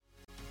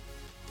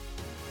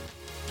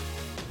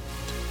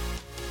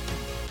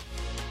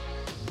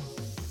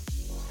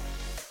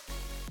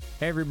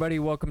Hey, everybody,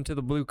 welcome to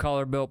the Blue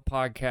Collar Built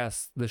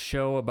Podcast, the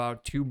show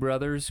about two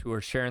brothers who are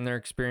sharing their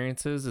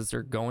experiences as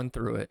they're going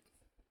through it.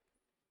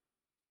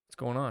 What's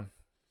going on?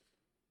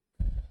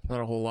 Not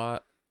a whole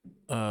lot.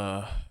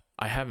 I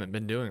haven't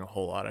been doing a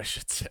whole lot, I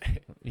should say.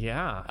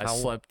 Yeah. I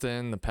slept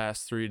in the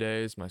past 3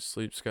 days. My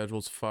sleep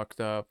schedule's fucked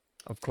up.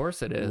 Of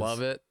course it is.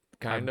 Love it,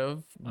 kind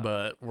of,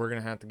 but we're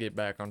going to have to get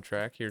back on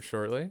track here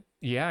shortly.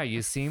 Yeah,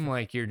 you seem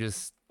like you're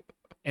just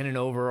in an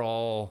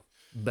overall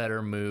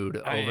better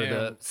mood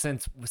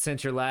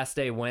since your last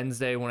day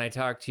Wednesday when I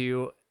talked to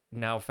you.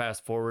 Now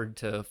fast forward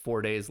to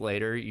 4 days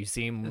later, you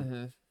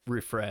seem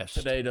refreshed.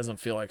 Today doesn't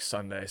feel like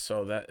Sunday,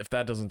 so that if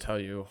that doesn't tell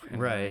you,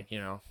 right?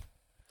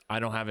 I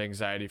don't have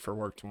anxiety for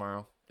work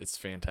tomorrow. It's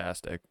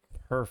fantastic.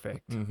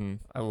 Perfect.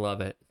 I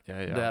love it.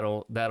 Yeah.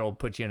 That'll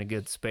put you in a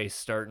good space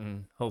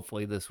starting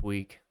hopefully this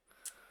week.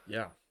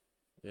 Yeah,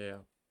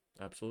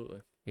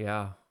 absolutely.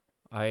 Yeah,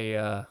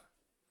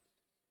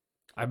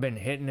 I've been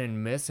hitting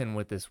and missing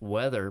with this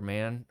weather,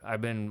 man. I've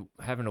been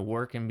having to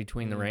work in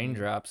between the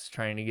raindrops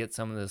trying to get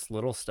some of this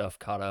little stuff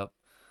caught up.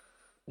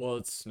 Well,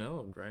 it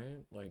snowed,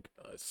 right? Like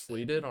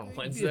sleeted on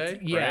Wednesday.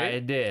 Yeah, right?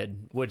 it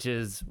did, which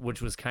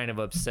was kind of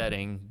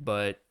upsetting.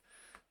 But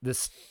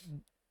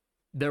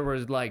there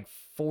was like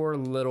 4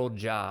 little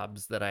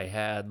jobs that I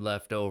had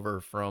left over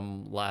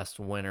from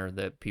last winter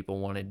that people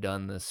wanted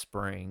done this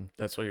spring.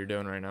 That's what you're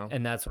doing right now?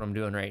 And that's what I'm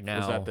doing right now.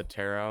 Was that the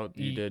tear out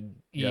you did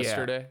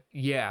yesterday?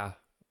 Yeah.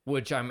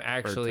 Which I'm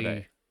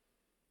actually,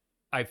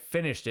 I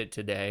finished it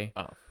today.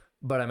 Oh.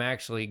 But I'm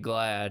actually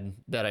glad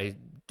that I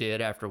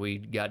did after we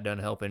got done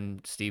helping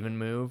Steven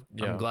move.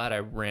 Yeah. I'm glad I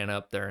ran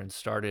up there and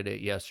started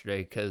it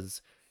yesterday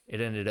because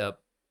it ended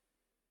up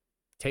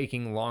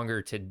taking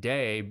longer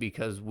today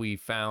because we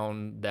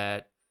found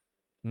that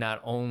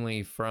not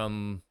only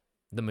from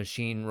the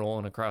machine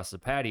rolling across the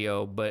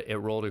patio, but it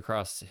rolled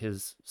across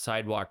his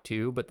sidewalk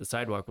too, but the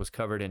sidewalk was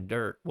covered in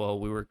dirt. Well,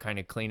 we were kind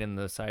of cleaning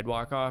the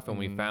sidewalk off and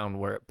we found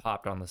where it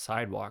popped on the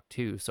sidewalk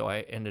too. So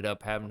I ended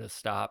up having to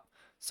stop,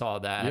 saw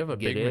that. You have a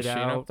big machine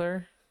up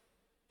there?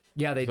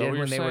 Yeah, they did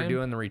when they were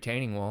doing the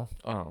retaining wall.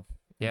 Oh.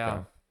 Yeah.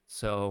 Okay.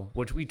 So,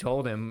 which we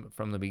told him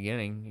from the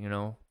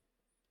beginning,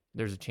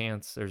 there's a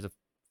chance there's a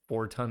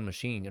 4-ton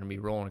machine going to be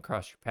rolling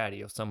across your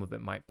patio. Some of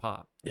it might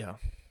pop. Yeah.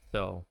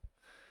 So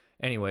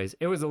anyways,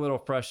 it was a little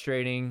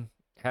frustrating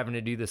having to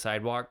do the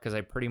sidewalk because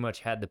I pretty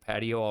much had the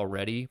patio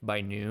already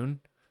by noon,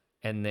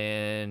 and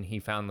then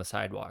he found the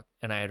sidewalk,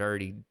 and I had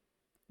already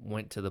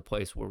went to the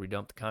place where we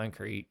dumped the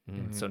concrete,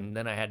 and so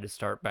then I had to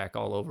start back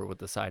all over with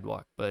the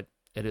sidewalk, but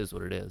it is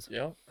what it is.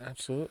 Yeah,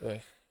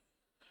 absolutely.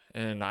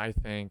 And I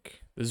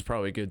think this is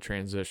probably a good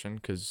transition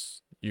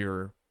because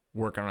you're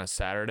working on a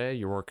Saturday,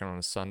 you're working on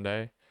a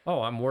Sunday.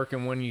 Oh, I'm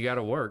working when you got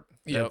to work.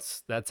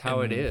 That's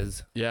how it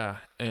is. Yeah.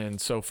 And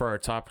so for our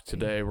topic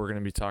today, we're going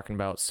to be talking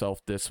about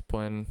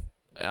self-discipline.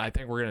 I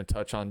think we're going to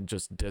touch on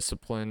just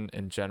discipline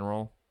in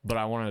general, but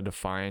I want to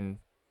define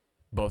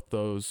both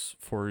those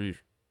for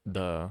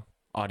the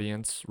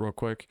audience real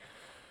quick.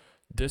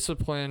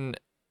 Discipline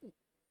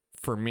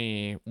for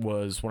me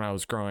was when I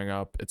was growing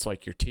up, it's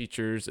like your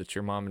teachers, it's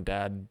your mom and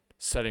dad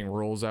setting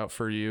rules out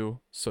for you.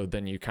 So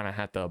then you kind of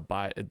have to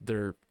abide.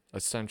 They're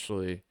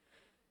essentially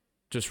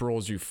just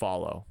rules you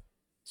follow,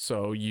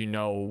 so you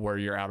know where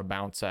you're out of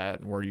bounds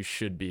at and where you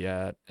should be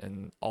at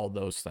and all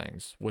those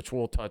things, which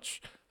we'll touch.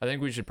 I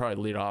think we should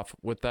probably lead off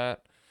with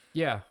that,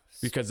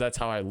 because that's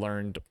how I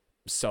learned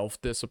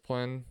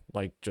self-discipline.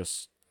 Like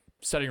just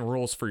setting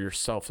rules for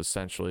yourself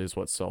essentially is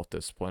what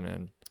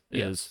self-discipline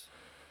is.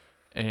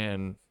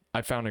 And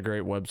I found a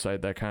great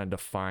website that kind of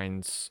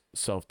defines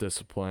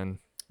self-discipline.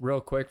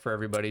 Real quick for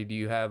everybody, do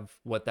you have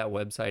what that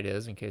website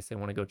is in case they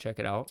want to go check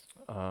it out?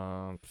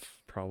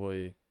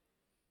 Probably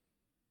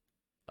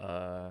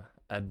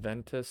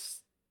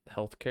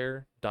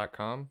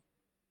AdventisHealthcare.com.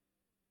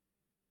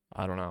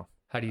 I don't know.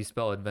 How do you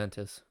spell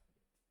Adventis?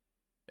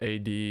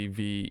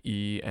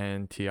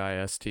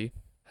 ADVENTIST.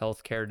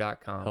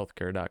 Healthcare.com.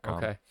 Healthcare.com.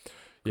 Okay.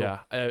 Cool. Yeah,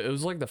 it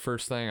was like the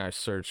first thing I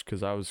searched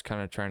because I was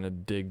kind of trying to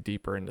dig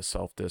deeper into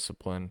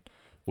self-discipline,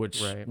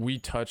 which we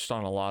touched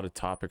on a lot of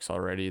topics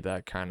already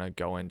that kind of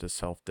go into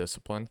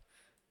self-discipline.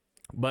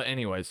 But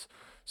anyways,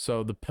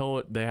 so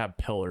they have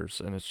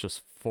pillars, and it's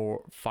just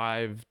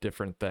 5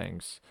 different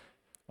things.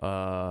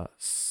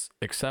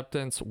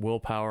 Acceptance,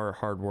 willpower,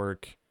 hard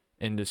work,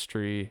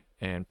 industry,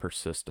 and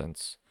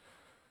persistence.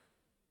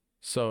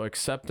 So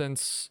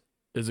acceptance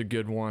is a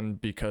good one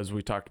because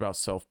we talked about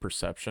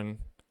self-perception.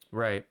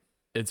 Right.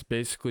 It's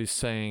basically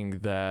saying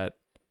that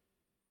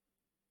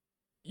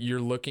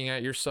you're looking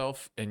at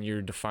yourself and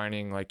you're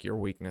defining like your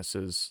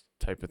weaknesses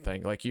type of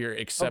thing. Like you're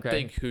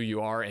accepting who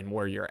you are and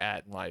where you're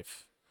at in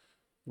life.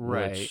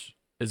 Right. Which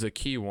is a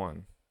key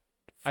one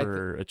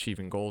for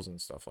achieving goals and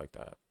stuff like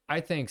that.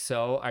 I think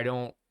so. I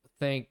don't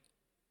think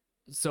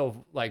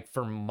so. Like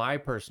from my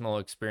personal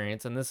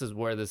experience, and this is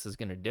where this is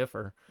going to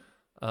differ.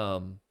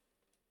 I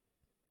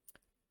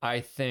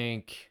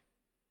think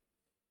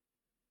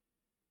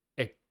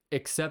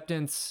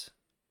acceptance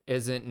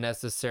isn't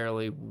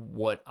necessarily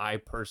what I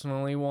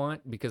personally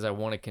want because I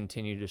want to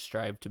continue to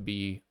strive to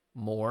be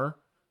more,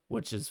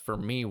 which is for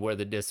me where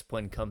the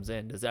discipline comes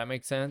in. Does that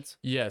make sense?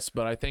 Yes,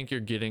 but I think you're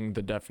getting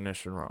the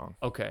definition wrong.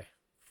 Okay.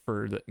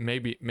 For the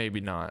maybe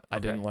not. I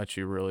didn't let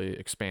you really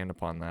expand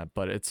upon that,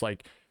 but it's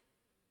like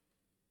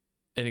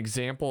an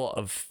example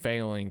of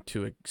failing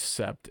to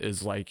accept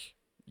is like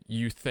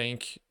you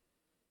think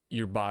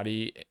your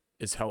body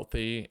is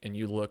healthy and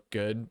you look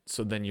good,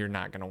 so then you're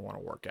not going to want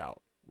to work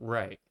out.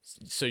 Right.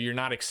 So you're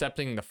not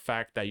accepting the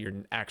fact that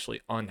you're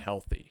actually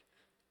unhealthy.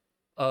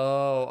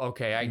 Oh,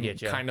 okay, I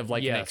get you. Kind of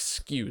like an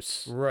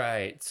excuse.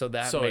 Right. So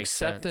that makes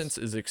acceptance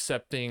sense. is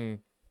accepting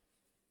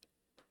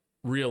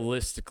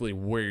realistically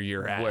where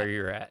you're at. Where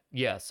you're at.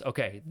 Yes.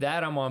 Okay.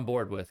 That I'm on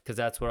board with because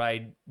that's what I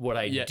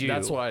do.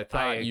 That's why I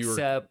thought you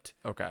were.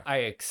 Okay. I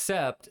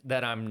accept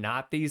that I'm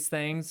not these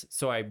things,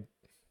 so I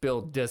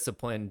build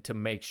discipline to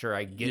make sure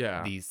I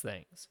get these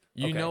things.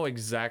 You know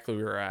exactly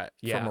where you're at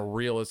from a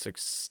realistic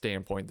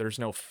standpoint. There's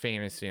no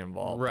fantasy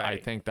involved. Right. I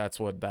think that's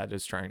what that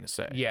is trying to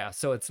say. Yeah.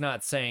 So it's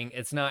not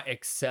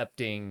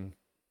accepting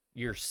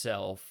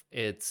yourself.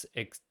 It's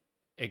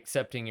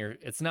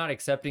not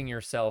accepting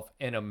yourself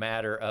in a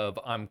matter of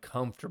I'm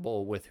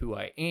comfortable with who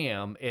I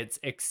am. It's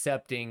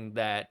accepting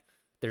that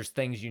there's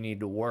things you need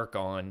to work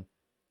on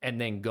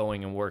and then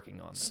going and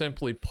working on them.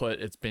 Simply put,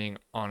 it's being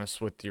honest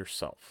with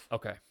yourself.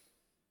 Okay.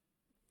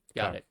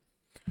 Got it.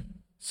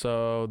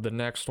 So the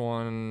next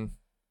one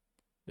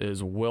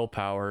is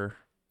willpower.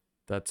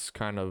 That's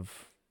kind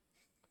of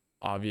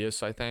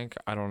obvious, I think.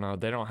 I don't know.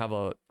 They don't have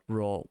a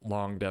real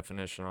long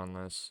definition on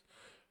this.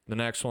 The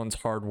next one's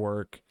hard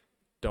work.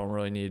 Don't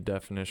really need a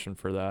definition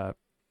for that.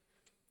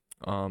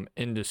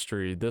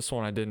 Industry. This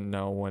one I didn't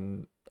know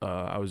when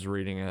I was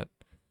reading it.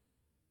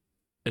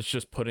 It's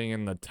just putting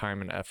in the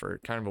time and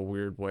effort. Kind of a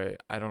weird way.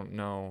 I don't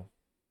know.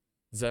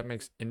 Does that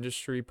make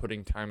industry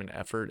putting time and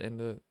effort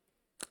into?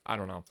 I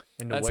don't know.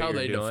 That's how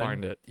they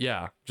defined it.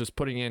 Yeah, just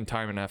putting in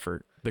time and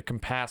effort. The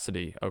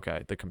capacity.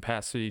 Okay, the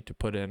capacity to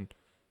put in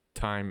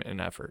time and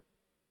effort.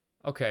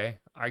 Okay,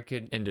 I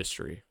could.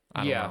 Industry.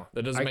 I don't know.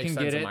 That doesn't make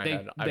sense in my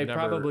head. They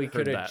probably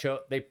could have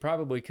they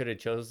probably could have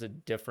chose a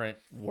different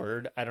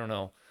word. I don't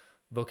know.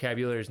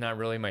 Vocabulary is not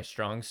really my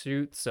strong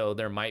suit, so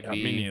there might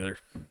be me neither.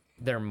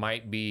 There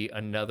might be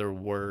another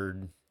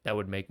word that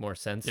would make more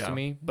sense to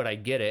me, but I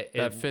get it.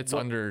 That fits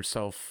under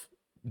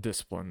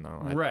self-discipline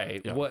though.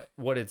 Right. Yeah.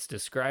 What it's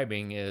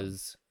describing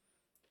is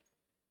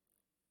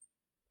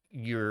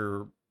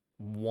your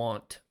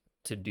want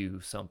to do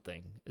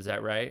something. Is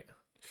that right?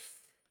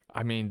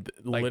 I mean,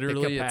 like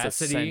literally,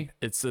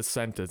 it's a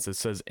sentence. It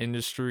says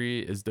industry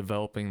is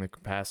developing the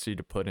capacity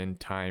to put in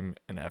time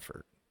and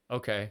effort.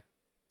 Okay.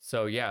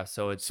 So yeah,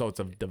 so it's a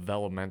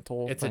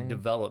developmental It's thing? a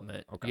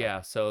development. Okay. Yeah,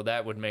 so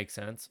that would make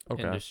sense.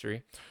 Okay.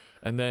 Industry.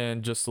 And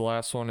then just the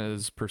last one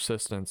is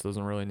persistence.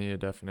 Doesn't really need a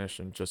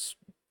definition. Just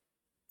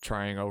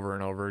trying over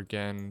and over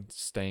again,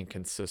 staying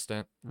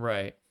consistent.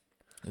 Right.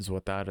 Is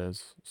what that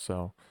is.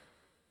 So,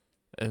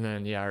 and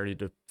then I already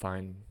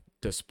defined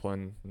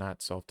discipline,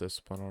 not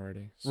self-discipline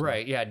already. So.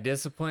 Right. Yeah.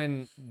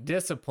 Discipline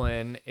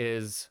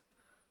is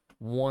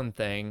one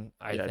thing.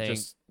 I think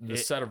just the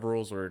set of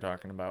rules we were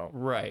talking about.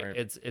 Right.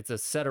 It's a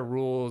set of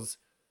rules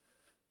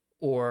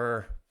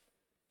or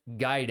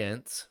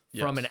guidance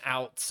from an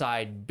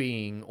outside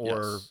being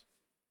or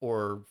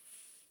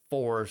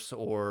force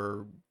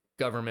or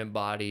government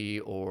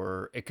body,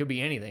 or it could be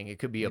anything. It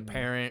could be a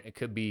parent. It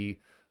could be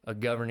a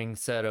governing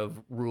set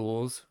of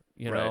rules.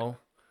 You know,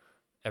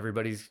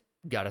 everybody's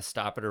got to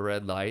stop at a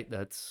red light.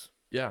 That's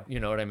you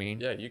know what I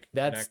mean? Yeah, you can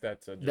connect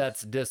that to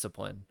that's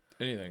discipline.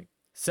 Anything.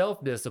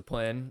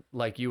 Self-discipline,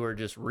 like you were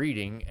just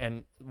reading,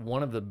 and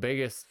one of the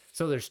biggest.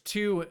 So there's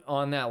two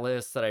on that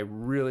list that I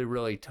really,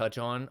 really touch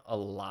on a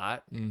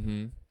lot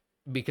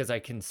because I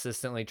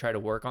consistently try to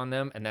work on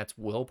them, and that's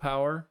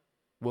willpower.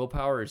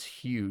 Willpower is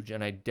huge,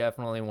 and I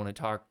definitely want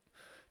to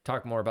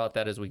talk more about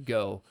that as we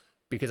go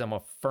because I'm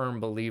a firm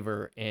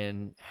believer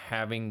in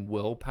having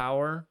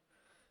willpower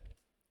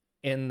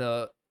in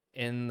the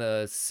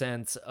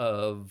sense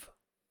of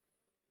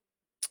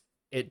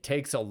it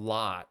takes a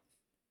lot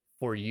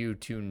for you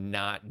to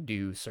not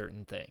do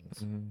certain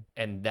things.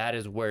 And that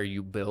is where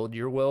you build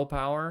your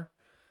willpower.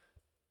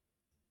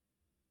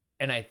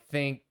 And I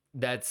think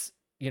that's,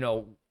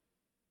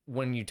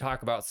 when you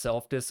talk about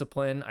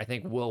self-discipline, I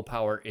think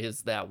willpower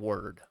is that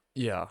word.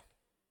 Yeah.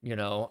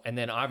 And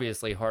then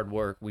obviously hard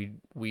work,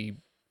 we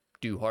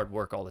do hard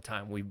work all the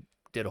time. We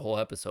did a whole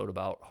episode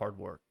about hard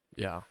work.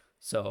 Yeah.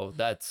 So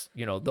that's,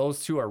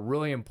 those two are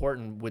really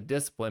important with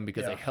discipline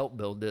because they help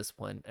build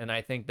discipline. And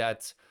I think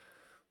that's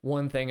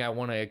one thing I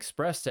want to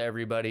express to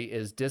everybody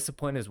is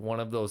discipline is one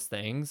of those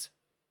things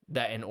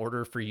that in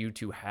order for you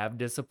to have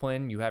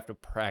discipline, you have to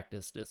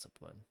practice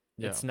discipline.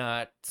 Yeah. It's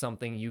not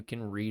something you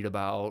can read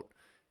about.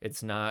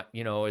 It's not,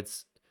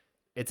 it's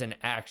an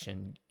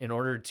action. In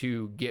order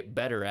to get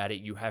better at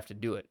it, you have to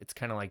do it. It's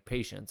kind of like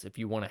patience. If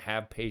you want to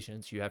have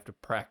patience, you have to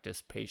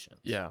practice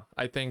patience. Yeah.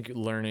 I think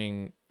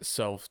learning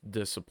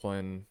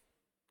self-discipline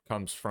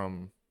comes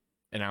from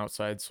an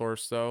outside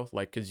source though,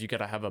 because you got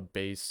to have a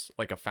base,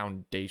 like a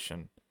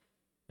foundation.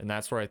 And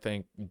that's where I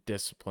think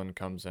discipline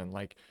comes in.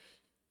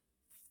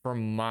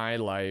 from my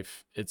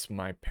life, it's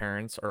my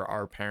parents or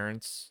our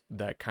parents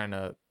that kind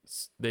of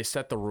they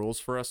set the rules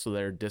for us, so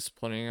they're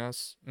disciplining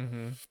us.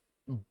 Mm-hmm.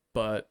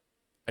 But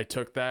I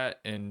took that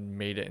and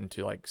made it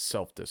into like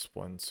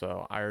self-discipline.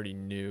 So I already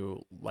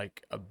knew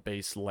like a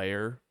base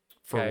layer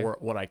for Okay.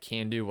 what I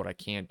can do, what I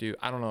can't do.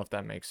 I don't know if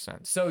that makes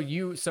sense. So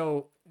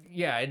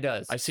yeah, it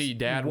does. I see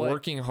dad What-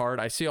 working hard.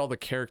 I see all the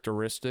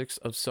characteristics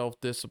of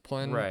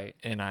self-discipline. Right.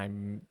 And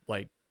I'm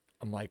like,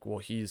 well,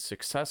 he's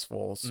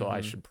successful, so I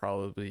Mhm. should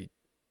probably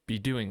be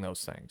doing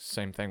those things.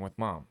 Same thing with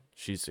mom.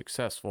 She's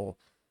successful.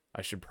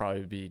 I should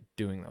probably be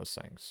doing those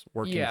things,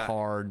 working Yeah.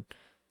 hard.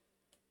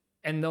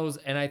 And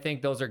I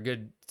think those are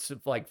good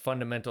like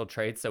fundamental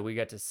traits that we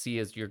get to see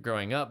as you're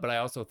growing up. But I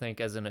also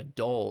think as an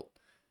adult,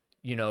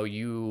 you know,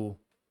 you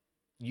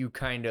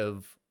kind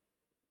of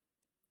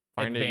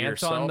Find it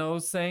advance on yourself.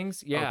 those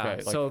things. Yeah.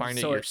 Okay, like find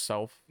it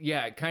yourself.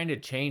 Yeah, it kind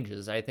of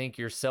changes. I think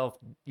your self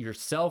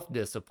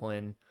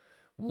discipline,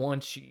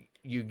 once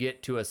you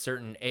get to a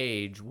certain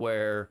age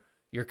where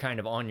you're kind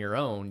of on your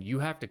own, you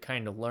have to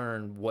kind of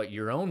learn what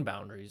your own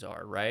boundaries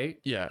are, right?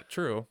 Yeah,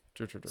 true.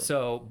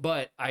 So,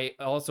 but I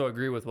also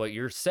agree with what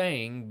you're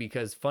saying,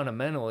 because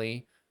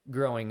fundamentally,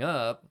 growing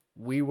up,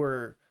 we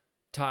were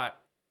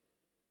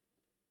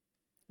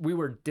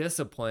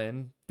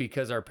disciplined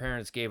because our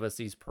parents gave us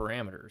these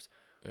parameters.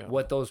 Yeah.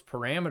 What those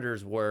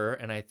parameters were,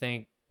 and I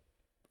think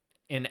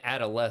in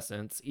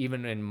adolescence,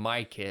 even in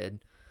my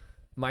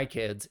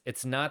kids,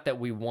 it's not that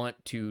we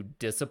want to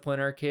discipline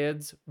our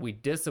kids. We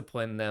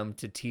discipline them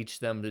to teach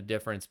them the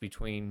difference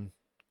between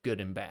good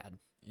and bad.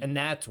 And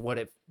that's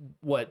what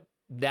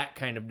that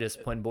kind of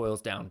discipline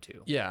boils down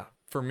to. Yeah.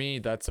 For me,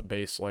 that's a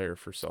base layer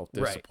for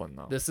self-discipline,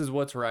 though. This is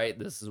what's right.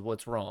 This is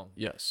what's wrong.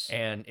 Yes.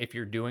 And if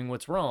you're doing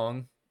what's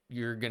wrong,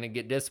 you're going to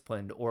get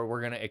disciplined, or we're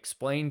going to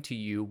explain to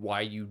you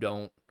why you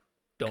don't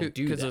do that.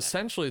 Because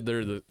essentially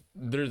they're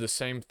the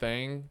same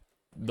thing.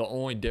 The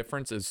only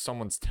difference is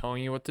someone's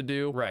telling you what to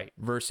do, right,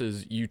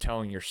 versus you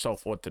telling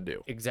yourself what to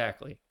do.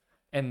 Exactly.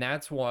 And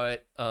that's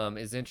what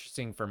is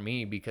interesting for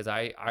me, because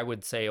I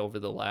would say over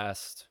the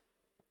last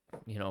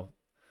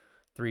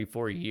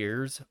 3-4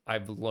 years,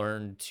 I've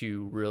learned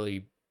to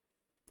really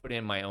put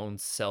in my own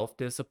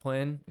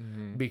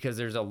self-discipline, because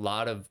there's a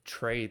lot of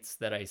traits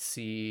that I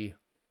see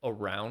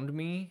around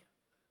me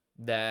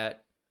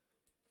that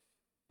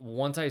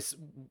once I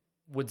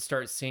would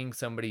start seeing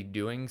somebody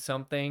doing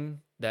something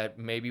that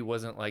maybe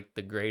wasn't like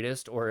the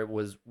greatest, or it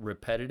was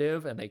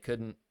repetitive and they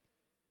couldn't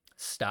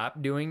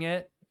stop doing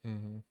it,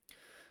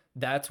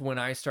 that's when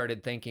I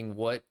started thinking,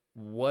 what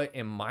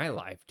in my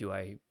life do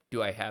I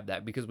have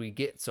that? Because we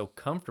get so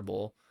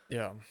comfortable.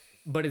 Yeah.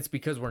 But it's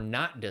because we're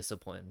not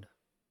disciplined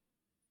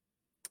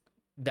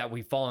that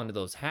we fall into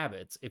those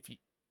habits.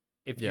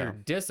 If you're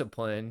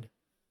disciplined,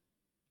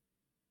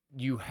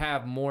 you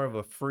have more of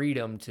a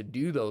freedom to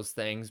do those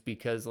things,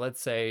 because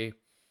let's say,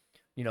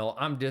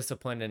 I'm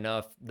disciplined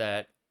enough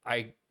that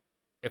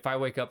if I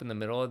wake up in the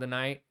middle of the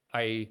night,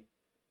 I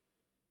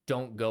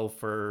don't go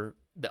for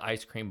the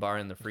ice cream bar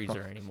in the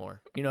freezer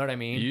anymore. You know what I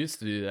mean? You used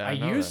to do that. I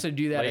used to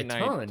do that Late a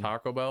night ton.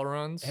 Taco Bell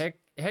runs. Heck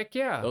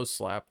yeah. Those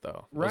slap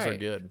though. Right. Those are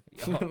good.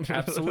 Oh,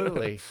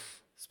 absolutely.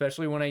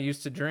 Especially when I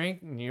used to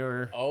drink and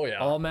you're yeah,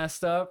 all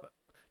messed up.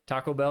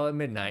 Taco Bell at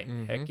midnight.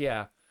 Heck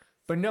yeah.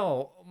 But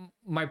no,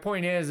 my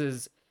point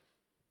is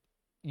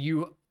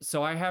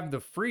so I have the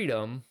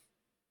freedom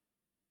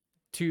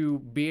to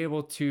be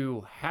able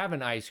to have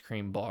an ice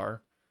cream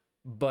bar,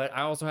 but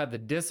I also have the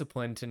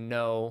discipline to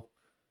know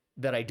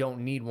that I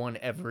don't need one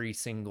every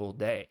single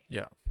day.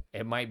 Yeah.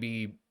 It might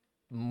be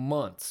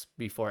months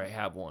before I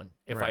have one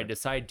if I Right.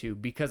 decide to,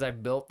 because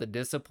I've built the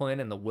discipline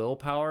and the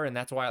willpower. And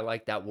that's why I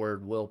like that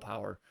word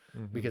willpower,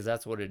 because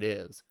that's what it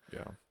is.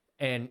 Yeah.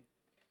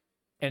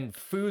 And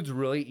food's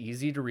really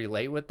easy to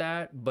relate with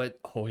that, but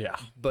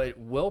but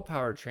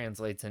willpower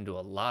translates into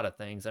a lot of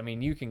things. I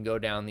mean, you can go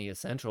down the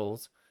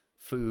essentials.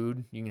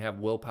 Food, you can have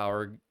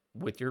willpower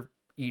with your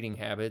eating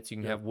habits, you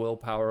can have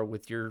willpower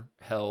with your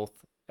health,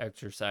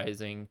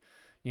 exercising,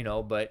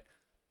 but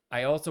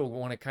I also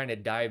want to kind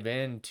of dive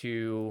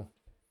into,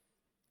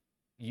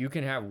 you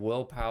can have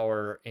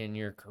willpower in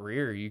your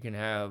career. You can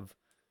have,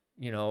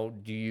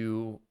 do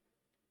you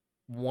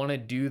want to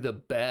do the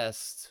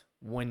best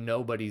when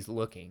nobody's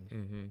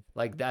looking?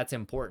 Like, that's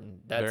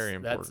important. That's very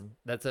important.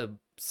 That's a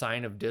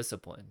sign of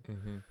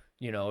discipline.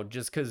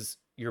 Just because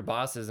your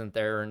boss isn't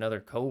there or another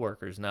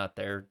coworker's not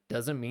there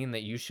doesn't mean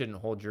that you shouldn't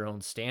hold your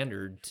own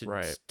standard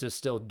to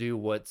still do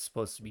what's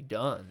supposed to be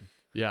done.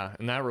 Yeah,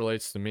 and that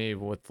relates to me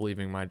with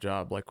leaving my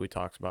job, like we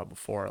talked about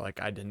before.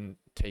 Like, I didn't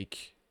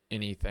take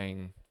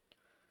anything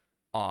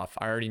off.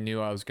 I already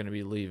knew I was going to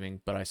be leaving,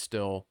 but I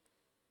still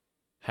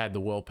had the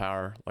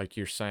willpower, like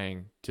you're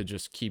saying, to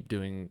just keep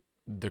doing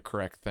the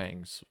correct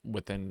things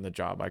within the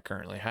job I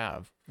currently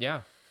have.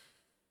 Yeah.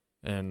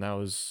 And that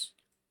was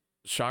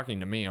shocking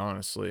to me,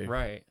 honestly.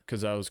 Right.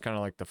 Because I was kind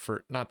of like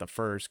not the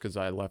first, because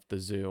I left the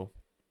zoo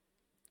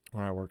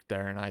when I worked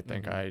there, and I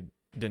think I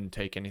didn't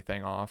take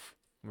anything off.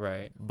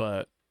 Right.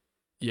 But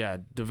yeah,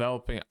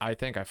 I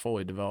think I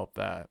fully developed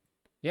that.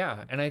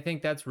 Yeah, and I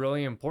think that's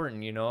really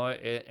important,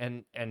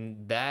 and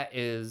that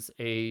is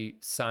a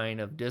sign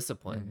of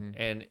discipline.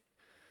 Mm-hmm. And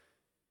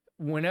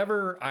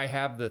whenever I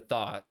have the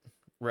thought,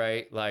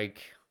 right,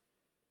 like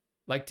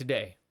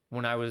today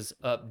when I was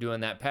up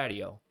doing that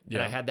patio,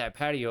 and I Yeah. had that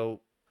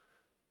patio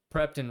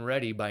prepped and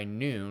ready by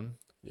noon,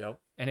 Yep.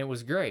 and it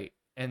was great.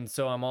 And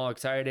so I'm all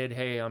excited.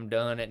 Hey, I'm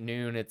done at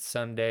noon. It's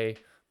Sunday.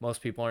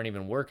 Most people aren't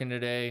even working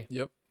today.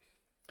 Yep.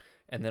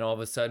 And then all of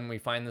a sudden we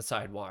find the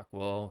sidewalk.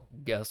 Well,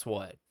 guess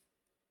what?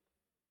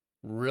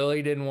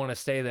 Really didn't want to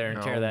stay there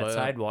and tear No, that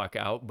sidewalk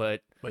out,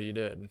 but you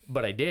did.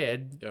 I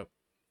did. Yep.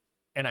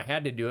 And I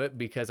had to do it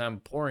because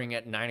I'm pouring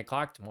at 9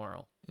 o'clock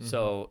tomorrow. Mm-hmm.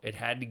 So it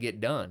had to get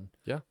done.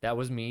 Yeah. That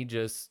was me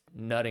just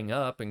nutting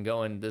up and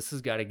going, this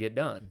has got to get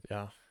done.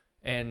 Yeah.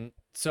 And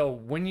so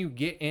when you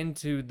get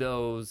into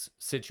those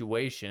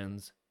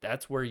situations,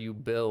 that's where you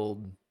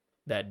build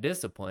that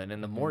discipline.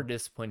 And the more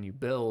discipline you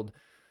build,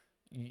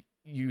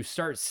 you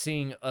start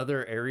seeing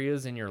other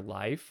areas in your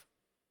life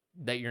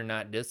that you're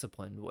not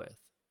disciplined with.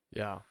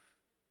 Yeah.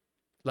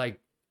 Like,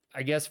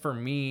 I guess for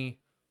me,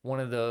 one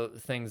of the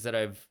things that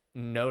I've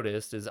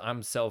noticed is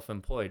I'm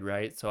self-employed,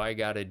 right? So I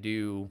got to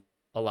do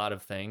a lot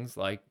of things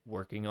like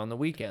working on the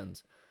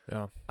weekends.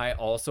 Yeah. I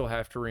also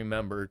have to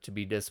remember to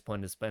be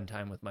disciplined to spend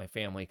time with my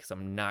family because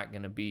I'm not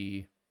going to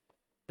be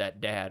that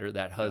dad or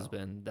that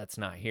husband that's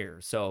not here.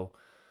 So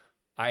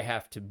I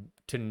have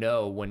to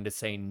know when to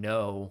say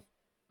no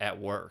at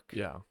work.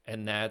 Yeah.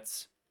 And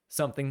that's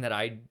something that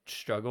I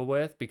struggle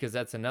with because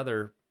that's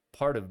another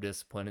part of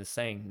discipline is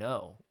saying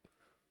no.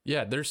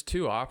 Yeah, there's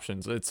two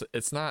options.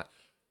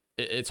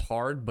 It's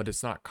hard, but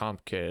it's not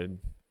complicated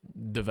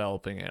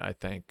developing it, I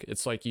think.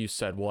 It's like you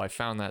said, well, I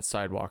found that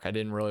sidewalk. I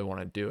didn't really want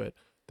to do it.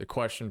 The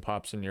question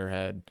pops in your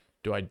head,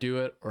 do I do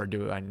it or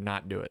do I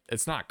not do it?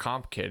 It's not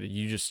complicated.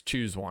 You just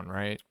choose one,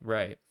 right?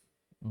 Right.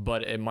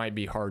 But it might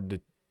be hard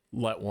to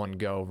let one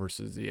go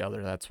versus the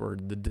other. That's where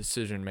the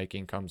decision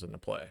making comes into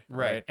play.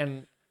 Right.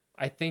 And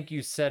I think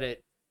you said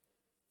it,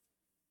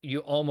 you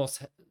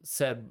almost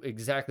said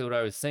exactly what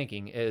I was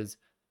thinking is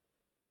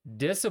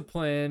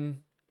discipline,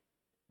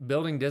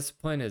 building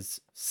discipline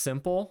is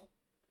simple.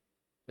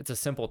 It's a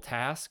simple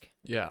task.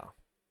 Yeah.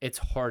 It's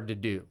hard to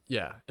do.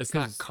 Yeah. It's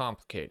not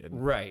complicated.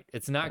 Right.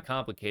 It's not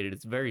complicated.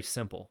 It's very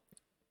simple,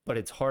 but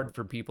it's hard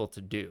for people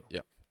to do.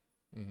 Yep.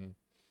 Mm-hmm.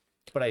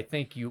 But I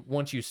think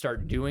once you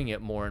start doing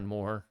it more and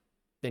more,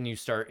 then you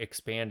start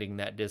expanding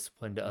that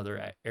discipline to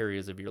other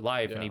areas of your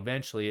life. And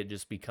eventually it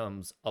just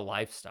becomes a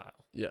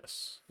lifestyle.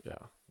 Yes.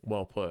 Yeah.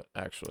 Well put,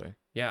 actually.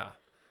 Yeah.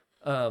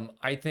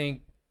 I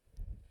think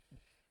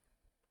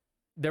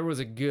there was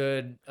a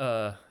good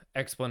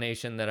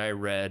explanation that I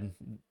read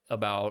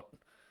about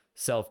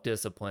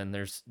self-discipline.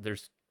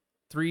 There's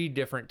 3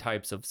 different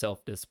types of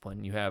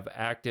self-discipline. You have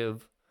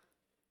active,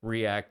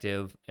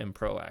 reactive, and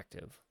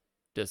proactive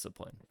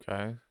discipline.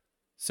 Okay.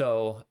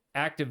 So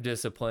active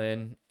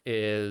discipline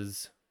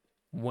is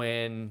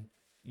when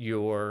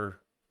you're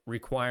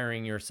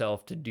requiring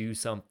yourself to do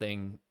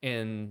something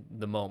in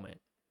the moment,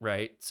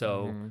 right?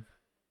 So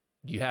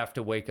you have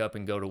to wake up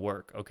and go to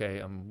work. Okay,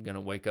 I'm going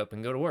to wake up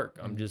and go to work.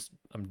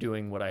 I'm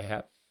doing what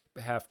I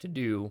have to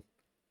do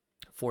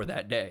for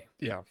that day.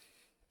 Yeah.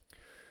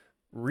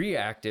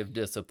 Reactive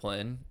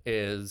discipline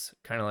is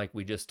kind of like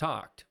we just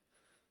talked.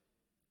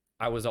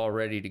 I was all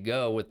ready to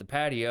go with the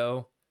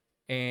patio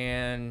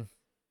and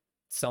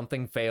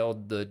something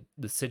failed. The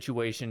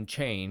situation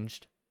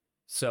changed.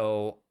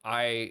 So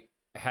I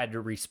had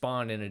to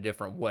respond in a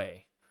different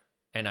way.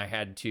 And I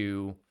had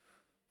to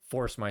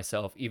force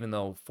myself, even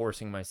though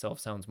forcing myself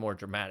sounds more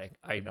dramatic.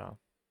 I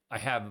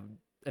have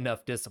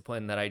enough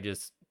discipline that I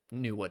just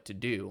knew what to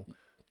do.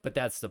 But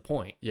that's the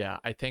point. Yeah,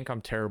 I think I'm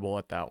terrible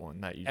at that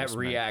one that you just at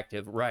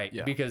reactive, right?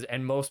 Yeah. Because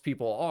and most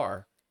people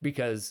are,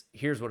 because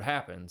here's what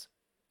happens.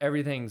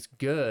 Everything's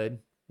good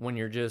when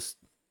you're just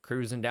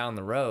cruising down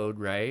the road,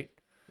 right?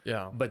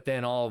 Yeah. But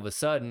then all of a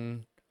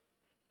sudden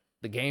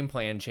the game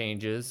plan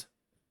changes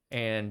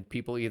and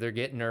people either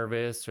get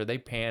nervous or they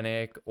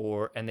panic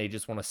and they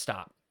just want to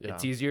stop. Yeah.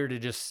 It's easier to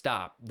just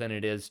stop than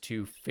it is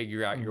to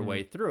figure out your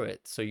way through it.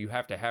 So you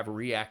have to have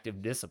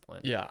reactive discipline.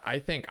 Yeah, I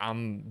think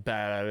I'm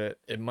bad at it.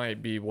 It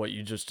might be what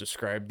you just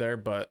described there,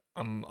 but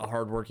I'm a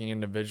hardworking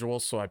individual,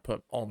 so I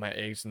put all my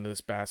eggs in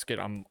this basket.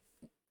 I'm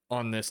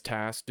on this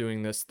task,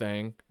 doing this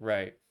thing.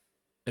 Right.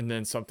 And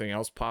then something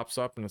else pops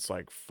up and it's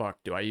like, fuck,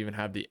 do I even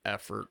have the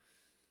effort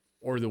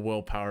or the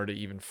willpower to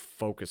even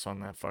focus on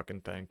that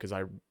fucking thing? Because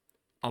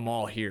I'm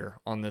all here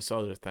on this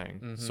other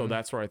thing. So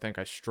that's where I think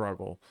I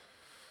struggle.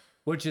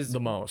 Which is the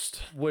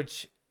most.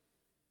 Which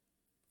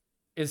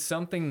is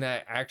something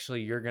that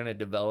actually you're going to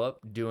develop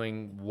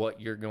doing what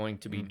you're going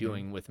to be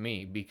doing with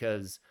me,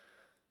 because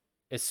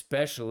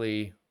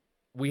especially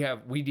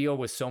we deal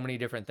with so many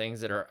different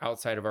things that are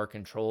outside of our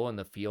control in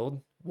the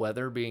field,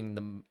 weather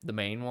being the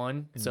main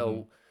one.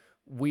 So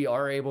we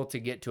are able to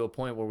get to a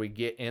point where we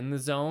get in the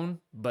zone,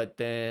 but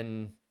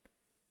then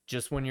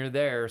just when you're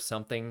there,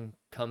 something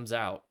comes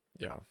out.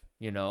 Yeah.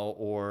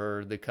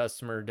 or the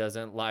customer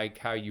doesn't like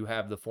how you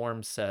have the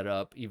form set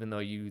up, even though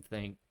you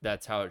think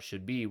that's how it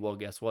should be. Well,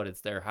 guess what?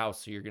 It's their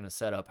house, so you're going to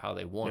set up how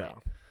they want it.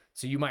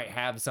 So you might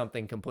have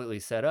something completely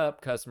set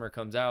up. Customer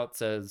comes out,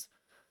 says,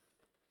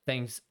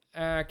 things,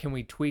 can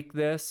we tweak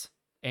this?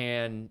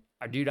 And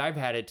dude, I've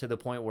had it to the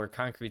point where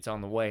concrete's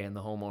on the way and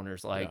the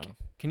homeowner's like,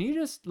 can you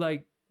just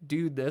like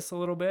do this a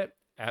little bit?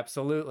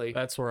 Absolutely.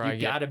 That's where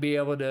you got to be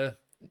able to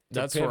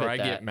that's where I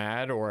get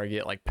mad, or I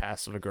get like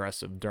passive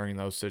aggressive during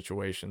those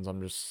situations.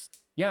 I'm just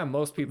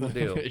most people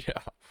do.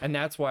 Yeah. And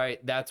that's why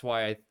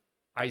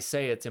I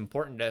say it's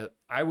important to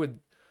I would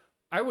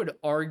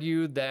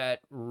argue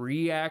that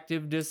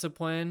reactive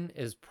discipline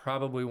is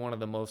probably one of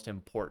the most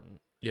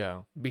important.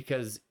 Yeah.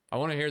 Because I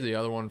want to hear the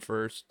other one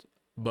first,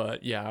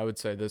 but yeah, I would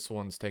say this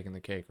one's taking the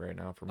cake right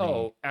now for me.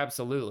 Oh,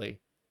 absolutely.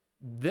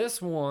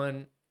 This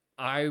one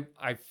I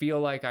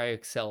feel like I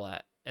excel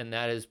at, and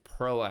that is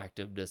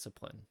proactive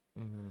discipline.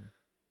 Mm-hmm.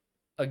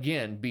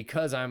 Again,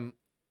 because I'm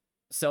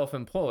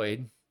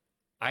self-employed,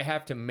 I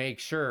have to make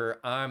sure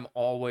I'm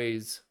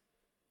always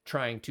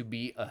trying to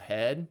be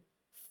ahead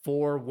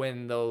for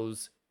when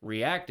those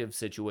reactive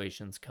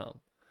situations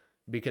come.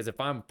 Because if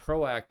I'm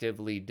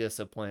proactively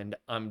disciplined,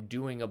 I'm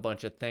doing a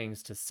bunch of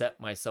things to set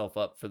myself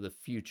up for the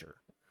future.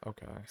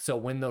 Okay. So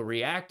when the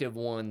reactive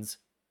ones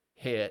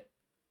hit,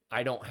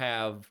 I don't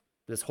have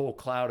this whole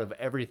cloud of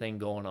everything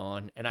going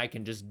on, and I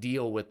can just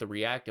deal with the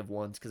reactive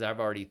ones because I've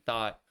already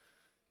thought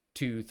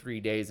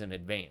 2-3 days in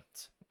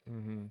advance.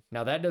 Mm-hmm.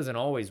 Now that doesn't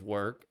always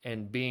work,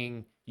 and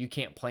you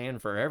can't plan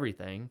for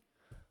everything,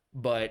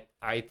 but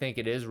I think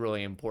it is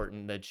really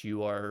important that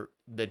you're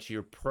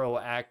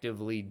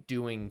proactively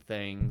doing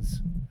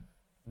things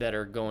that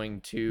are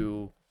going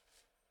to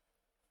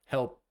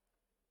help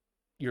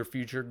your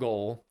future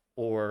goal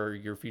or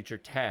your future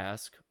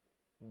task,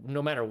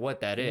 no matter what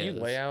that is. Can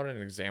you lay out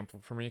an example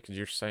for me? Because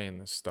you're saying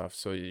this stuff,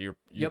 so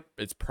Yep.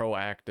 It's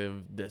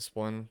proactive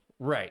discipline.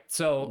 Right.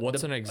 So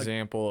what's an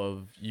example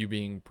of you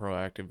being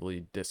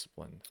proactively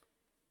disciplined?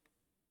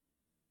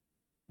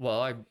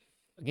 Well,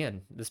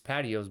 again, this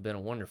patio has been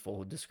a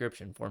wonderful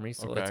description for me,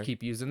 so let's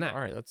keep using that.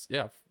 All right,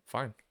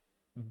 fine.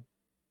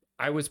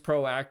 I was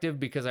proactive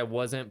because I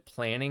wasn't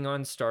planning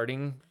on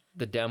starting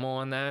the demo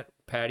on that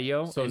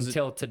patio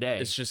until today.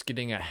 It's just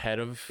getting ahead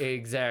of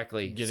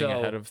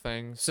ahead of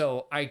things.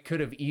 So I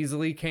could have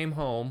easily came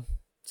home.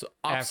 So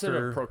opposite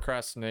of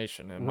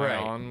procrastination. Am I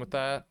on with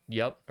that?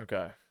 Yep.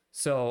 Okay.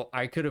 So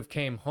I could have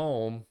came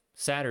home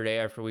Saturday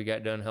after we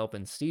got done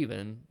helping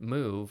Steven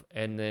move,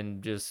 and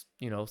then just,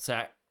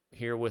 sat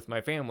here with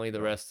my family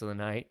the rest of the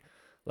night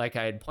like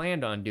I had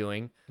planned on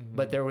doing. Mm-hmm.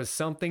 But there was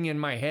something in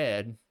my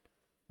head,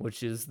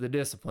 which is the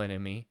discipline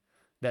in me,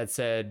 that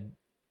said,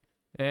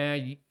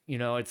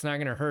 it's not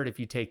going to hurt if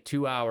you take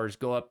 2 hours,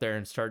 go up there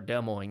and start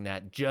demoing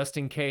that just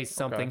in case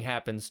something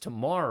happens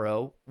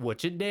tomorrow,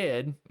 which it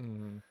did.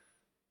 Mm-hmm.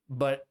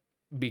 But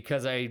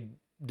because I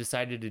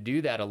decided to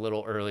do that a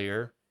little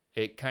earlier,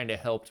 it kind of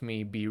helped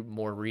me be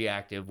more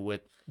reactive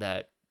with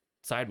that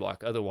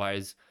sidewalk.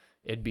 Otherwise,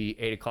 it'd be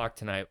 8:00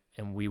 tonight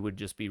and we would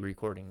just be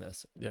recording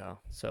this. Yeah.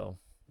 So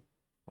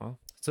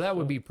that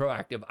would be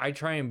proactive. I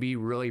try and be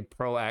really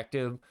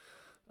proactive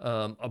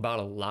about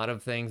a lot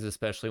of things,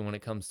 especially when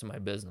it comes to my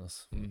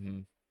business. Mm-hmm.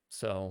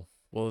 So,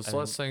 well, there's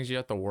less things you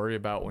have to worry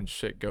about when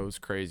shit goes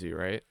crazy,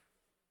 right?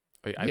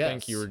 I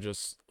think you were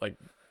just like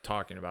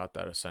talking about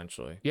that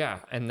essentially. Yeah,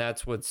 and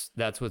that's what's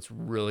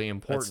really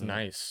important.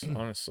 That's nice,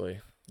 honestly.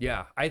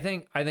 Yeah, I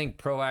think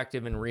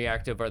proactive and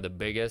reactive are the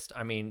biggest.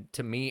 I mean,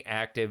 to me,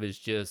 active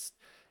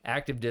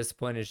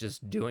discipline is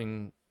just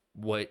doing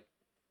what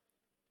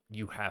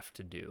you have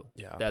to do.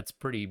 Yeah. That's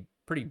pretty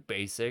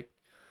basic.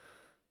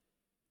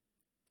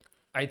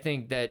 I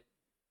think that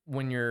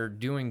when you're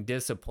doing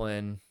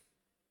discipline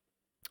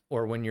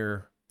or when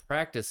you're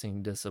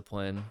practicing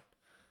discipline,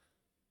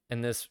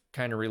 and this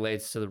kind of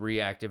relates to the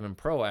reactive and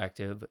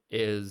proactive,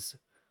 is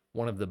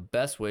one of the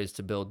best ways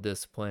to build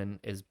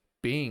discipline is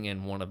being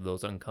in one of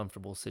those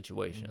uncomfortable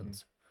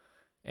situations.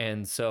 Mm-hmm.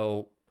 And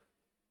so,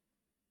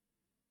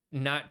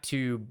 not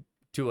to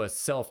a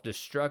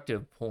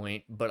self-destructive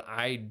point, but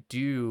I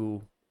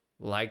do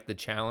like the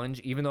challenge,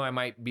 even though I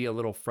might be a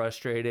little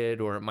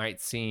frustrated or it might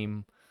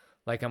seem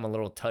like I'm a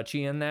little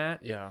touchy in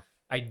that. Yeah.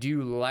 I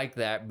do like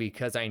that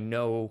because I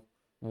know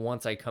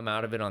once I come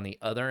out of it on the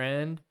other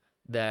end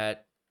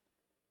that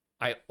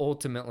I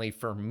ultimately,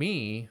 for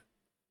me,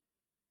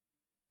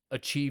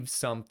 achieved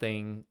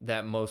something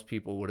that most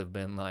people would have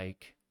been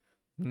like,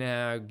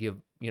 nah,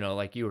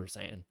 like you were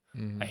saying,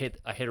 mm-hmm.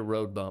 I hit a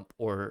road bump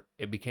or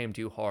it became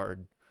too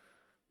hard.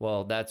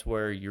 Well, that's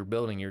where you're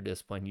building your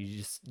discipline.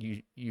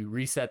 You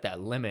reset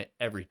that limit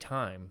every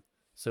time.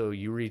 So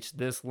you reach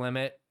this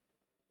limit.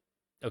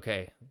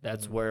 Okay,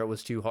 that's where it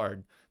was too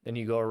hard. Then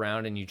you go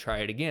around and you try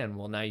it again.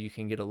 Well, now you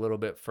can get a little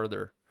bit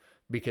further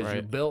because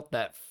you built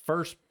that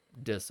first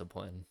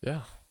discipline.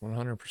 Yeah,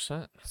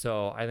 100%.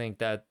 So I think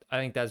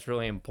that's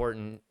really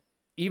important,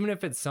 even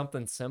if it's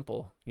something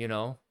simple,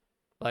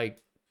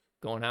 like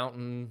going out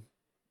and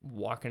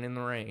walking in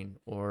the rain,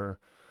 or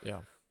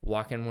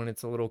walking when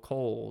it's a little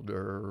cold,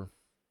 or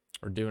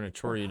or doing a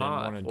chore you didn't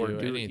want to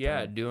do, anything.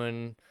 Yeah,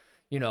 doing,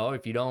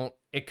 if you don't,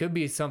 it could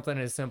be something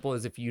as simple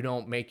as if you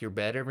don't make your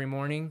bed every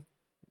morning,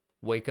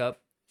 wake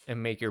up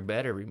and make your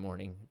bed every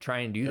morning. Try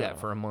and do that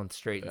for a month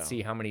straight and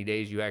see how many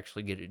days you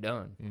actually get it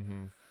done.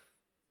 Mm-hmm.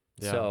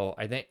 Yeah. So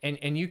I think,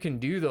 and you can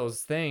do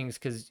those things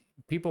because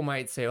people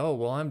might say, oh,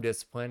 well, I'm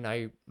disciplined.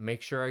 I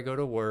make sure I go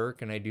to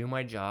work and I do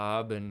my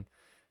job. And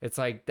it's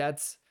like,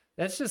 that's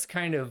just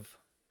kind of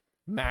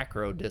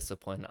macro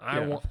discipline.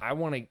 I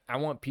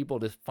want people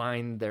to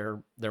find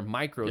their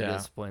micro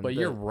discipline. But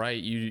you're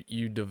right.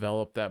 You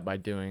develop that by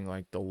doing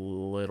like the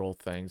little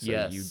things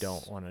that you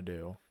don't want to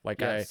do.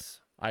 Like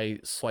I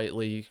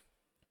slightly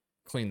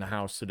cleaned the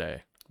house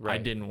today. Right. I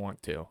didn't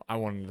want to. I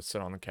wanted to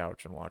sit on the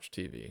couch and watch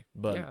TV,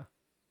 but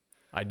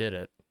I did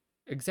it.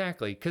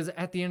 Exactly. Because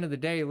at the end of the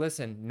day,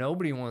 listen,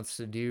 nobody wants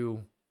to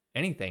do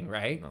anything,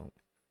 right? No.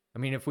 I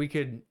mean, if we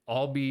could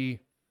all be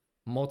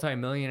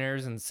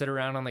multimillionaires and sit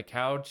around on the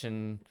couch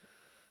and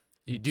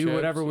do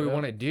whatever we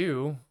want to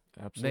do,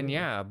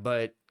 then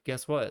but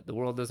guess what? The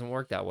world doesn't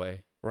work that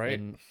way. Right.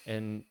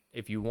 And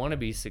if you want to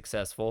be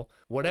successful,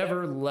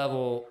 whatever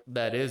level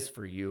that is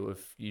for you,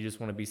 if you just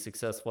want to be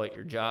successful at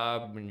your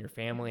job and your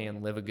family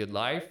and live a good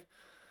life,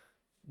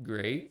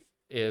 great.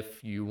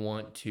 If you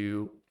want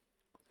to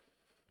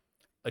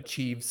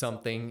achieve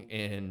something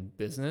in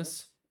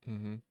business,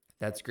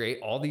 that's great.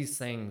 All these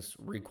things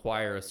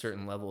require a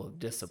certain level of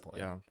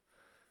discipline. Yeah.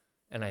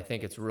 And I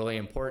think it's really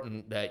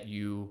important that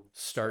you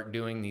start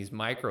doing these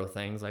micro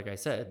things. Like I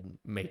said,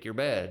 make your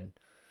bed.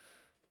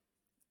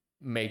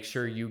 Make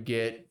sure you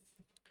get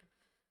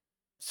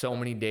so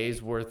many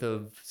days worth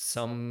of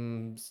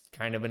some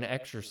kind of an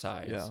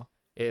exercise. Yeah.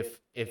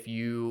 If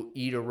you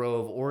eat a row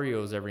of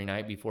Oreos every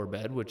night before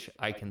bed, which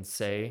I can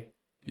say,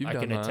 I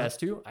can attest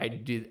to,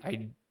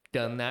 I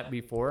done that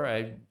before.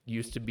 I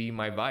used to be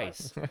my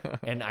vice.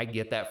 And I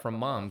get that from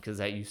mom because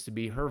that used to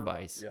be her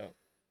vice. Yeah.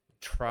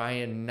 Try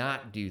and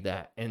not do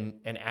that. And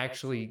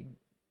actually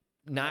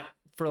not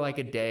for like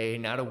a day,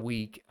 not a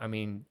week. I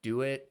mean,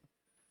 do it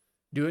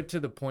to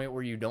the point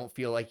where you don't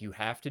feel like you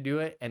have to do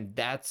it. And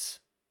that's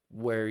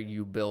where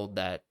you build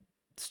that,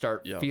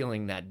 start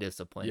feeling that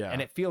discipline. Yeah.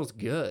 And it feels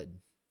good.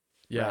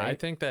 Yeah. Right? I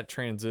think that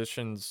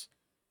transitions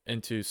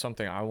into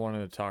something I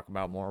wanted to talk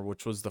about more,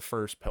 which was the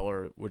first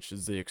pillar, which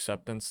is the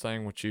acceptance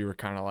thing, which you were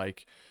kind of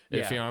like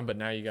iffy on, but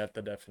now you got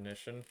the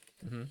definition.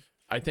 Mm-hmm.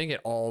 I think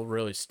it all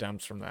really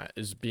stems from that,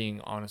 is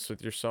being honest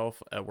with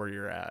yourself at where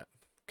you're at.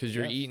 Because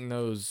you're eating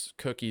those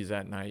cookies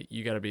at night.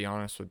 You got to be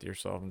honest with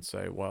yourself and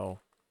say, well,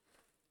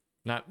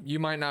 you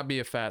might not be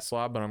a fat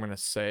slob, but I'm going to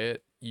say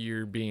it.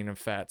 You're being a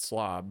fat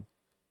slob.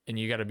 And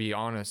you got to be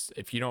honest.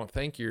 If you don't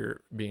think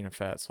you're being a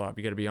fat slob,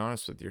 you got to be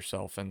honest with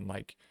yourself. And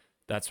like,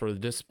 that's where the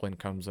discipline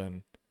comes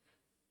in.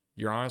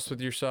 You're honest with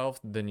yourself,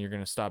 then you're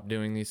going to stop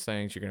doing these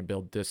things. You're going to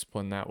build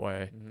discipline that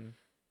way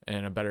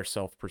and a better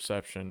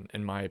self-perception,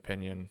 in my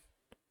opinion.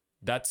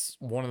 That's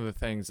one of the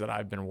things that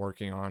I've been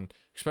working on,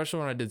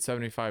 especially when I did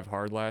 75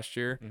 hard last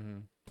year.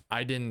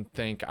 I didn't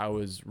think I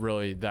was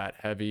really that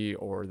heavy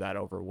or that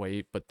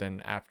overweight, but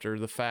then after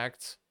the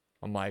fact,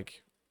 I'm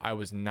like, I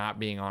was not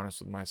being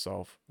honest with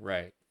myself.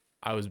 Right.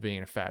 I was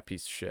being a fat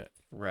piece of shit.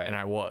 Right. And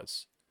I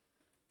was.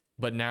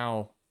 But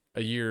now,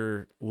 a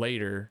year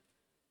later,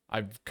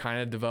 I've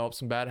kind of developed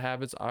some bad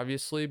habits,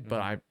 obviously, but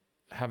I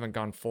haven't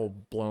gone full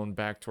blown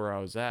back to where I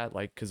was at,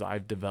 like, because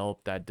I've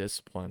developed that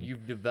discipline.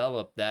 You've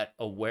developed that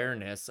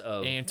awareness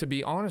of, and to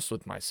be honest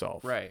with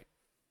myself. Right.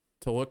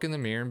 To look in the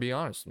mirror and be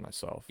honest with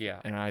myself. Yeah.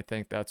 And I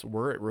think that's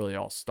where it really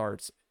all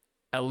starts.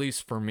 At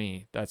least for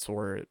me, that's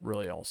where it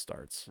really all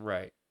starts.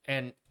 Right.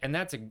 And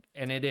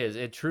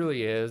it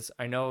truly is.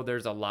 I know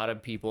there's a lot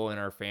of people in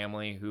our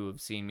family who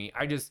have seen me.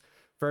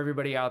 For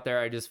everybody out there,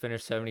 I just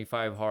finished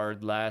 75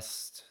 hard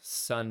last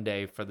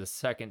Sunday for the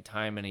second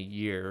time in a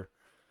year,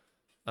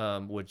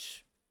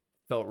 which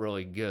felt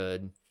really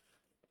good.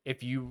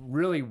 If you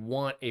really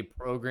want a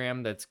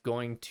program that's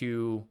going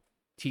to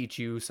teach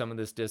you some of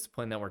this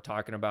discipline that we're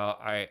talking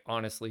about, I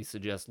honestly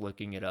suggest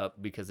looking it up,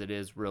 because it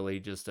is really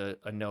just a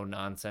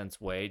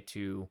no-nonsense way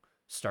to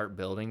start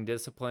building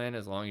discipline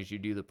as long as you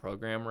do the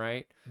program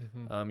right.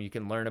 You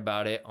can learn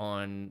about it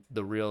on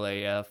the Real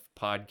AF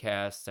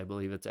podcast. I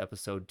believe it's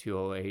episode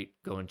 208.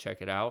 Go and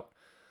check it out.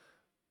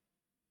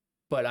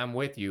 But I'm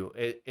with you.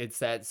 It's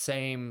that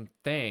same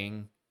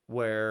thing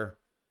where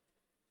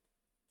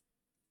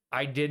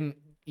I didn't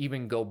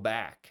even go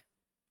back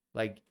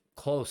like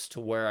close to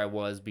where I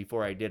was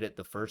before I did it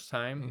the first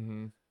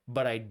time.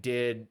 But I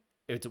did.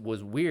 It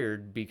was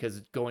weird because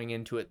going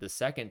into it the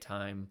second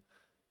time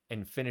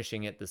and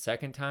finishing it the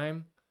second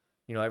time,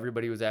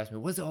 everybody was asking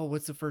me,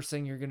 what's the first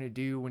thing you're going to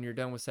do when you're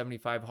done with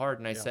 75 hard?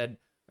 And I said,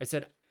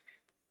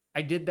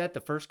 I did that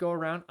the first go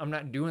around. I'm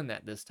not doing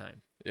that this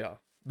time. Yeah.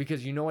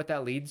 Because you know what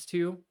that leads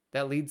to?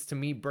 That leads to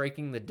me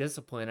breaking the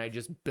discipline I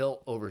just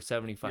built over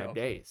 75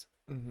 days.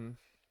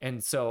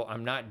 And so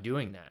I'm not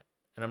doing that.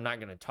 And I'm not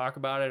going to talk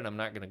about it. I'm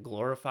not going to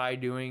glorify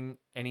doing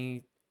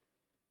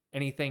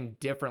anything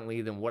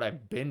differently than what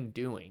I've been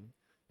doing.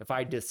 If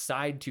I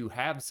decide to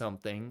have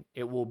something,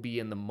 it will be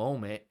in the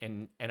moment,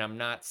 and I'm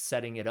not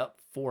setting it up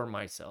for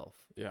myself.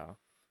 Yeah.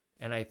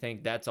 And I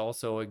think that's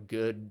also a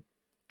good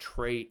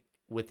trait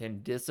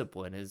within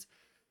discipline, is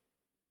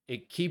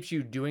it keeps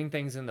you doing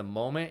things in the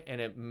moment,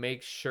 and it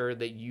makes sure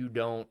that you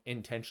don't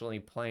intentionally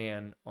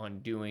plan on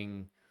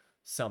doing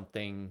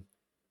something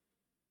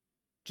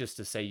just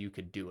to say you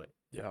could do it.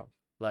 Yeah.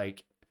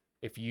 Like,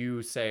 if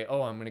you say,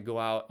 oh, I'm going to go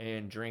out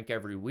and drink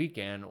every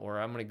weekend, or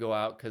I'm going to go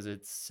out because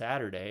it's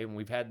Saturday, and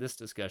we've had this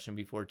discussion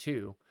before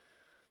too,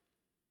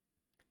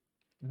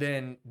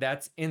 then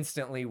that's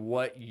instantly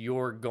what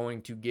you're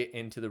going to get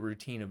into the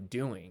routine of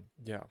doing.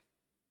 Yeah.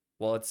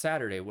 Well, it's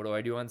Saturday. What do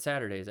I do on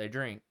Saturdays? I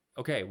drink.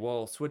 Okay,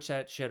 well, switch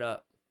that shit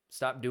up.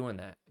 Stop doing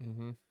that.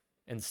 Mm-hmm.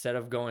 Instead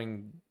of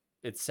going,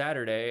 it's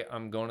Saturday,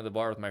 I'm going to the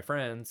bar with my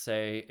friends,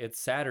 say, it's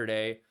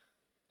Saturday,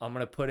 I'm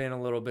going to put in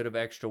a little bit of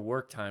extra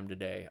work time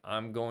today.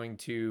 I'm going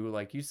to,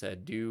 like you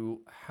said,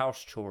 do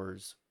house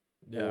chores.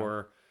 Yeah.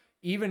 Or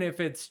even if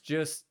it's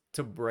just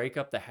to break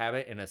up the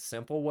habit in a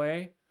simple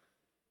way,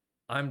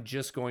 I'm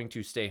just going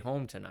to stay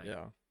home tonight.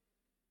 Yeah.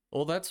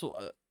 Well, that's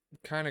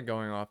kind of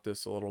going off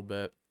this a little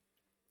bit.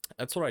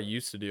 That's what I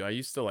used to do. I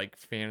used to like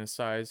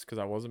fantasize, because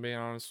I wasn't being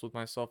honest with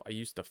myself. I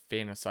used to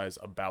fantasize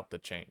about the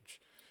change.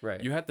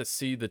 Right. You have to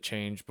see the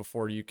change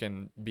before you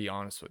can be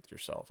honest with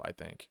yourself, I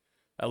think.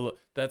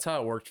 That's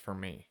how it worked for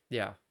me.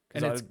 Yeah.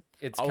 And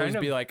it's always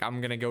be like,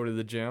 I'm gonna go to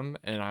the gym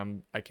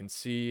and I can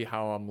see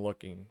how I'm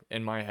looking.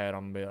 In my head,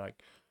 I'm gonna be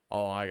like,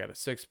 oh, I got a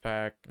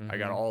 6-pack, I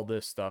got all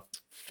this stuff.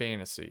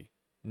 Fantasy.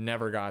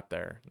 Never got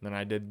there. And then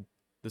I did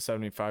the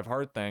 75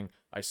 hard thing.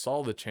 I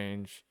saw the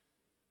change.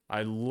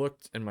 I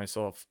looked in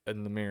myself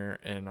in the mirror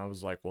and I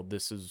was like, well,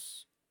 this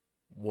is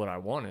what I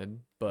wanted,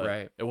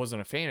 but it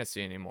wasn't a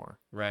fantasy anymore.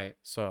 Right.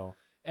 So,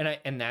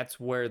 and that's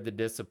where the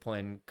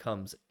discipline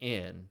comes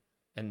in.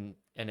 And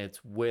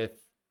it's with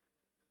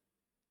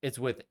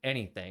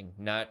anything,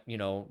 not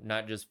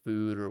just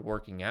food or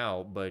working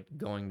out, but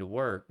going to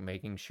work,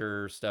 making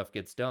sure stuff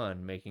gets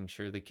done, making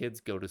sure the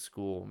kids go to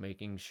school,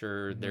 making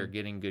sure they're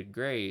getting good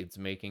grades,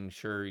 making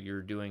sure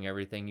you're doing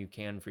everything you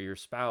can for your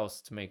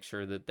spouse to make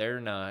sure that they're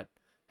not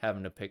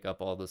having to pick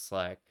up all the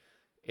slack.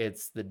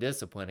 It's the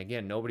discipline.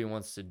 Again, nobody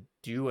wants to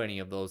do any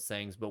of those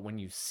things, but when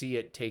you see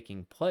it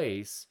taking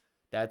place,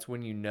 that's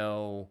when you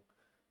know,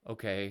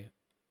 okay,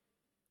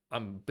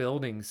 I'm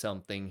building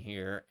something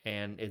here,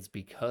 and it's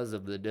because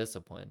of the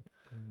discipline.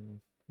 Mm-hmm.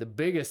 The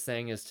biggest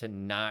thing is to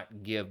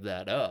not give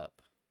that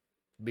up,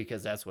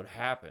 because that's what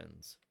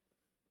happens.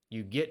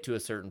 You get to a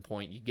certain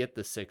point, you get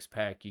the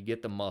 6-pack, you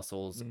get the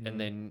muscles, and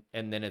then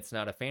it's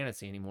not a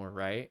fantasy anymore,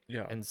 right?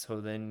 Yeah. And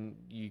so then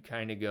you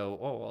kind of go,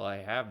 oh, well,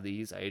 I have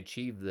these, I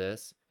achieved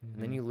this,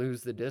 and then you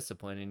lose the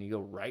discipline and you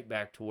go right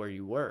back to where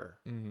you were.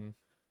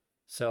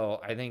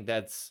 So I think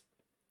that's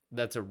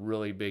a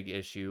really big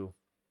issue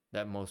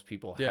that most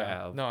people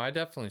have. No, I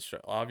definitely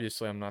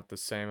obviously I'm not the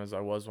same as I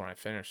was when I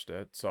finished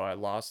it, so I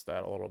lost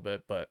that a little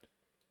bit, but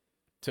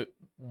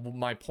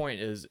my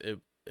point is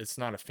it's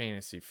not a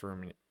fantasy for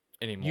me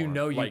anymore. You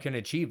know, you can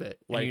achieve it.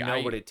 Like, you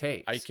know what it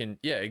takes. I can,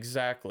 yeah,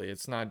 exactly.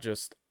 It's not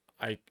just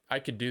I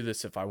could do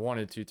this if I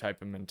wanted to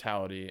type of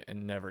mentality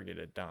and never get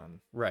it done.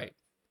 Right.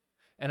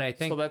 And I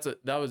think so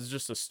that was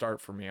just a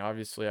start for me.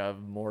 Obviously I have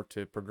more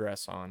to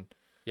progress on.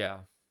 Yeah.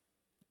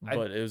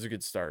 But it was a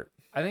good start.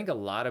 I think a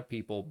lot of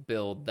people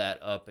build that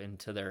up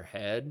into their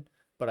head,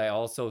 but I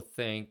also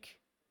think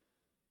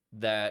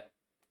that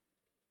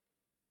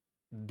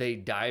they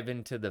dive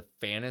into the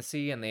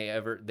fantasy and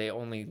they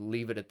only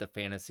leave it at the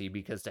fantasy,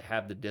 because to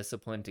have the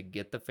discipline to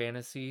get the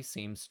fantasy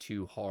seems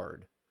too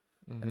hard.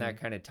 And that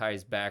kind of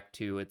ties back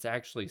to, it's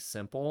actually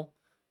simple.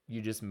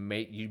 You just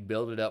you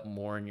build it up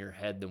more in your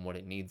head than what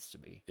it needs to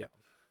be. Yeah.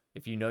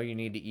 If you know you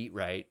need to eat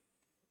right,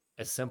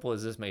 as simple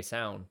as this may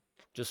sound,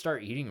 just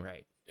start eating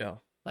right. Yeah.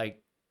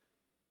 Like,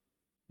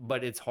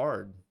 but it's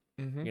hard.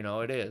 You know,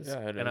 it is.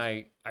 Yeah, it is. And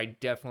I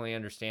definitely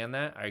understand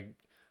that.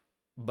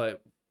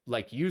 But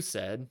like you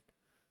said,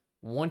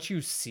 once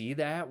you see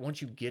that,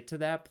 once you get to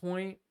that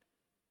point,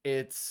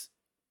 it's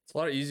a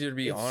lot easier to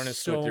be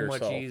honest with yourself.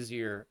 So much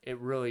easier. It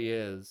really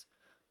is.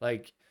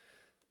 Like,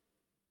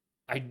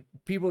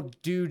 people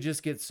do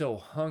just get so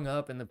hung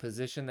up in the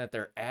position that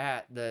they're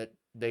at that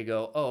they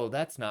go, oh,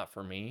 that's not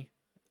for me.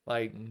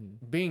 Like,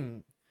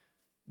 being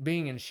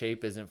in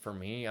shape isn't for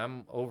me.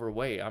 I'm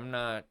overweight. I'm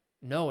not.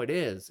 No, it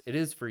is. It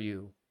is for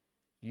you.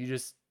 You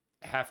just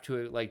have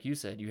to, like you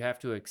said, you have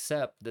to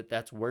accept that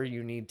that's where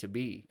you need to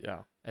be.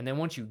 Yeah. And then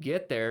once you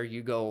get there,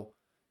 you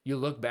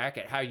look back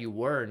at how you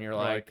were and you're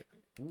like,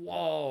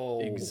 whoa.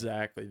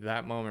 Exactly.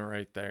 That moment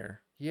right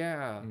there.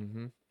 Yeah.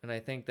 And I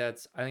think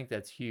that's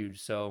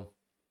huge. So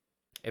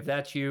if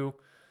that's you,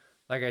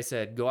 like I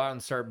said, go out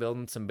and start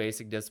building some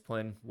basic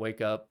discipline.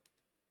 Wake up,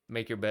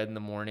 make your bed in the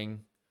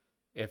morning.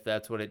 If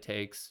that's what it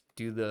takes,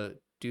 do the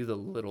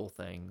little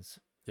things.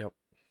 Yep.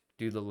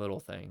 Do the little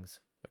things.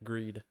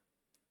 Agreed.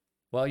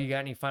 Well, you got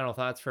any final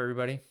thoughts for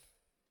everybody?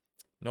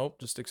 Nope.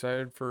 Just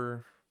excited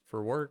for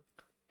work.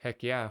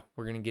 Heck yeah.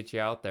 We're going to get you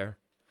out there.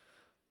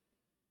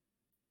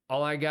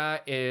 All I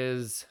got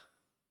is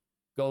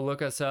Go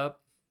look us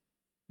up.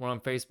 We're on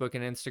Facebook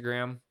and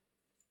Instagram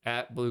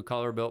at Blue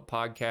Collar Built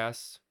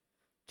Podcasts.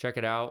 Check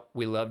it out.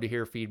 We love to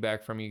hear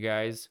feedback from you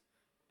guys.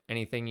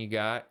 Anything you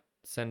got,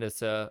 send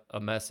us a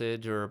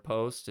message or a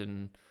post,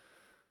 and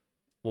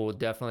we'll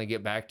definitely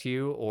get back to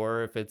you.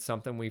 Or if it's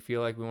something we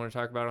feel like we want to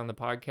talk about on the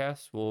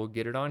podcast, we'll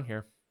get it on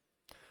here.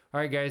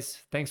 All right,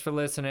 guys. Thanks for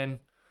listening.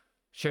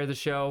 Share the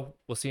show.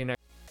 We'll see you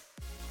next.